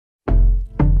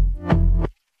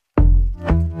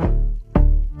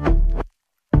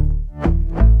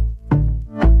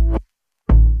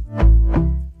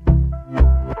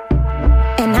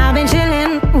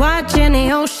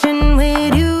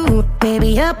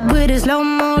with a slow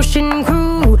motion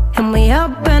crew, and we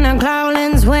up in our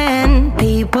growlings when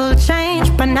people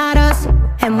change, but not us.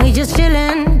 And we just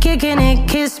chillin', kicking it,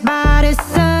 kissed by the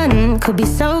sun. Could be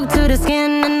soaked to the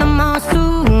skin in the mall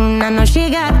soon. I know she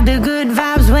got the good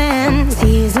vibes when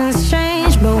seasons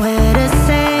change, but we're the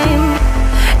same.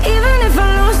 Even if I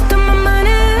lost all my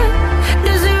money,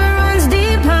 the zero runs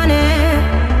deep, honey.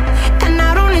 And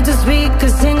I don't need to speak a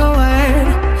single word,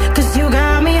 'cause you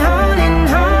got me holding,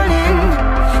 holding.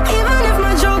 Even if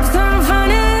my jokes aren't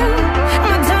funny,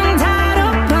 my tongue tied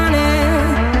up on it.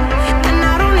 And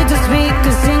I don't need to speak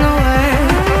a single word,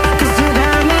 'cause you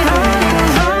got me holding,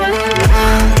 holding.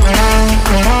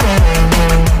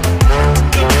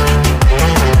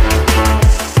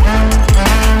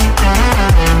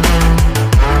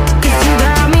 'Cause you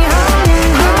got me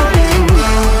holding, holding.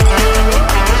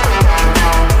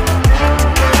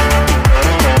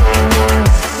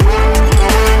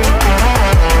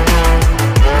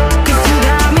 'Cause you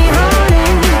got me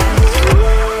holding.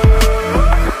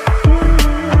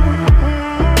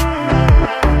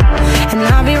 And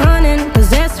I'll be running, 'cause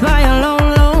that's why I'm low,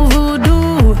 low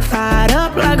voodoo. Fired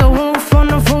up like a wolf on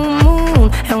a full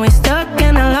moon. And we're stuck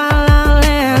in a la la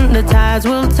land. The tides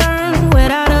will turn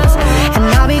without us. And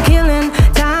I'll be killing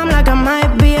time like I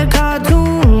might be a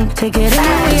cartoon. Take it in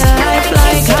real life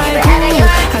like haiku.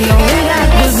 I know we got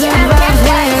the good vibes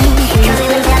when we feel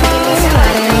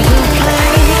right into play.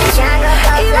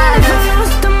 Even if I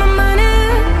lost all my money,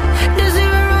 the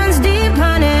zero runs deep,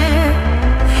 honey.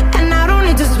 And I don't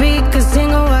need to speak a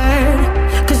single word,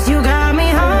 'cause you got me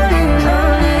holding,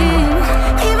 holding.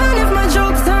 Even if my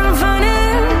jokes aren't funny,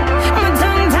 my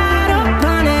tongue tied up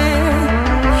on it.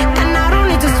 And I don't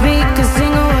need to speak a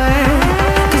single word,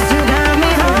 'cause you got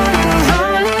me holding,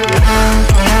 holding.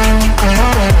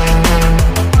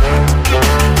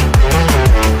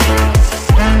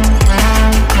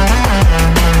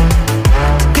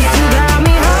 'Cause you got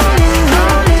me holding,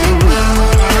 holding.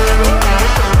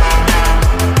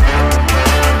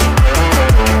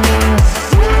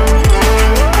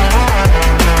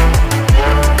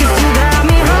 'Cause you got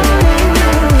me holding.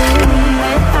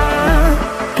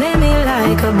 Play me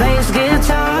like a bass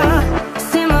guitar,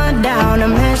 simmer down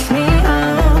and mash me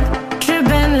up,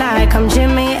 tripping like I'm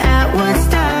Jimmy at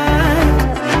Woodstock.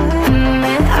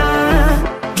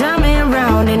 Drumming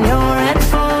round in your red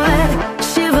Ford,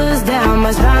 shivers down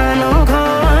my spinal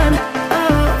cord.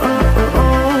 Oh, oh, oh,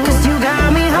 oh. 'Cause you got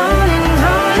me holding,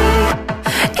 holding.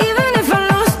 Even if I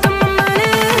lost all my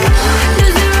money, the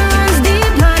zero runs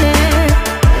deep, honey.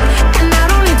 And I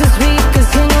don't need to speak a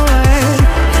single word,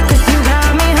 'cause you got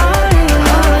me holding,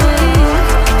 holding.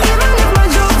 Even if my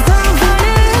jokes aren't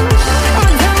funny, my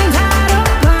tongue tied up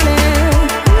on it.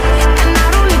 And I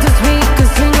don't need to speak a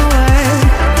single word,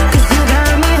 'cause you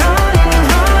got me holding,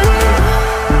 holding.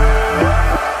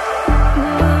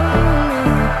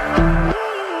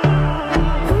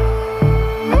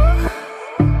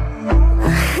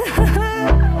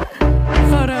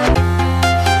 Hold on.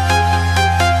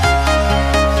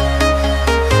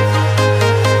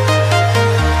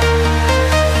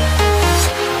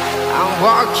 I'm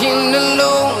walking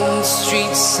alone, the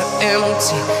streets are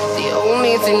empty. The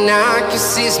only thing I can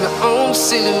see is my own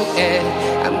silhouette.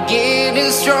 I'm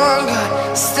getting stronger,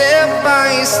 step by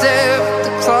step.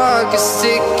 The clock is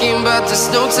ticking, but there's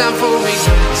no time for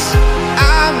regrets.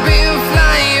 I've been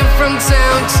flying from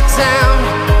town to town,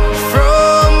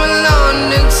 from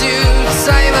London to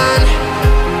Taiwan.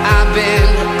 I've been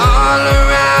all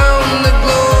around the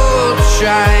globe,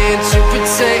 trying to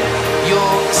protect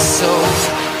your soul.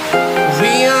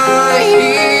 We are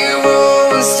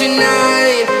heroes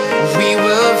tonight. We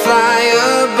will fly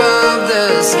above the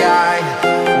sky.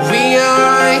 We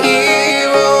are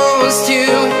heroes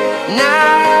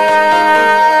tonight.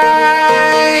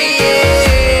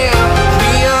 Yeah.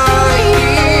 We are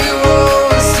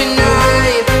heroes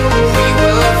tonight. We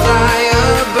will fly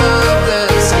above the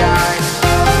sky.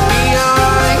 We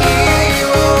are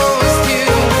heroes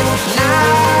tonight.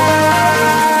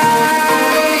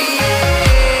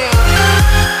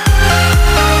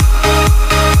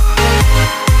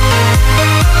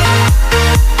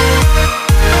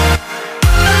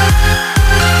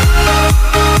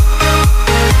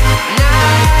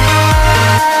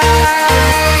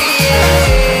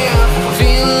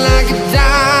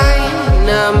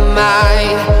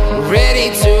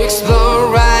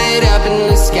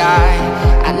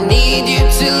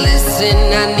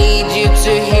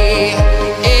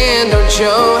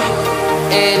 show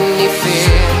any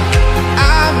fear.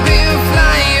 I've been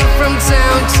flying from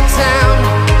town to town,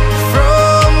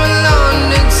 from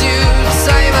London to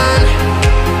Taiwan.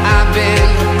 I've been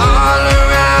all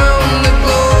around the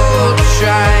globe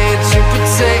trying to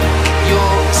protect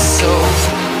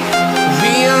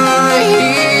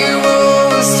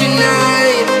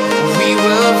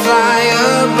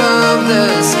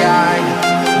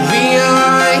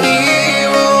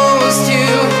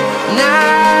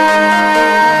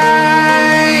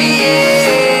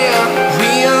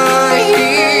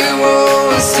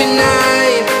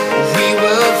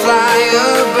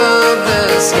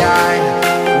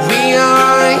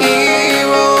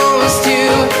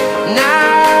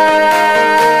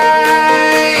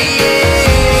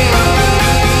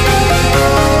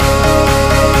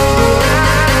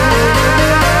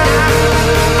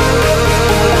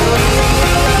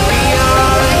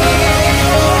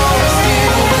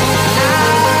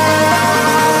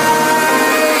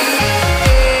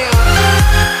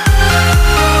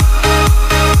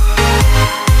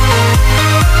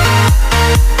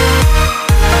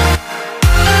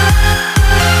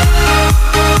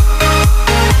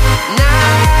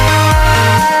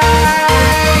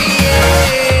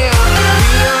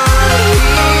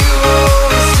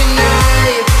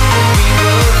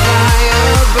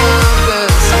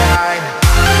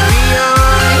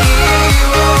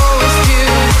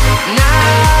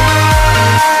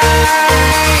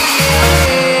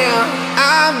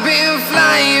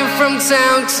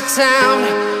town to town,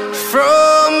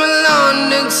 from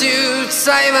London to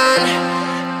Taiwan.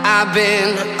 I've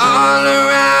been all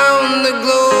around the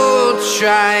globe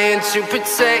trying to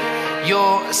protect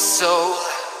your soul.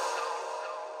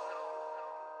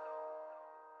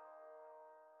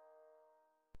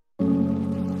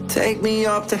 Take me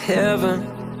up to heaven.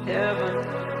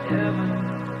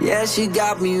 Yeah, she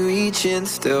got me reaching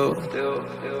still.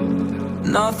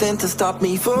 Nothing to stop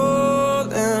me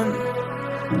falling.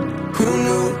 Who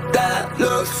knew that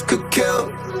looks could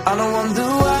kill? I don't wonder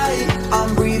why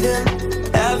I'm breathing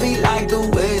heavy like the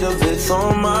weight of it's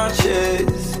on my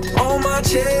chest. On my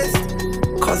chest.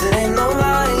 Cause it ain't no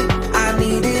lie, I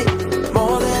need it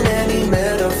more than any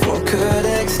metaphor could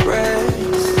express.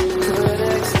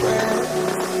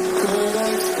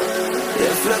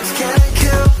 If looks can't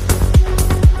kill,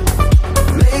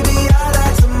 maybe I'll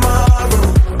die tomorrow,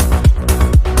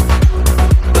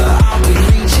 but I'll be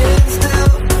reaching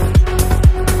still.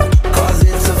 Cause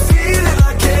it's a feeling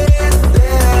I can't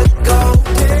let go.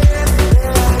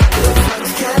 If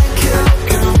looks can't kill,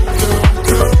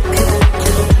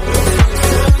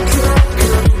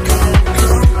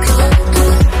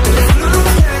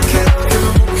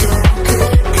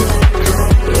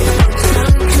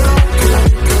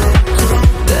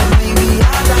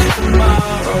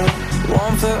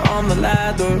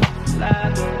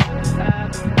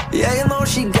 yeah, you know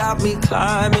she got me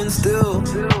climbing still.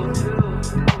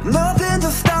 Nothing to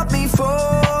stop me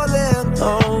falling.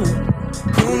 Oh,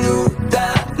 who knew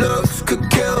that looks could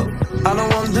kill? I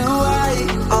don't wonder why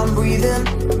I'm breathing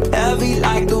heavy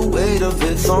like the weight of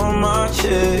it's on my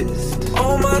chest.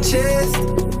 On my chest.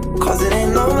 Cause it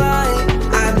ain't no lie,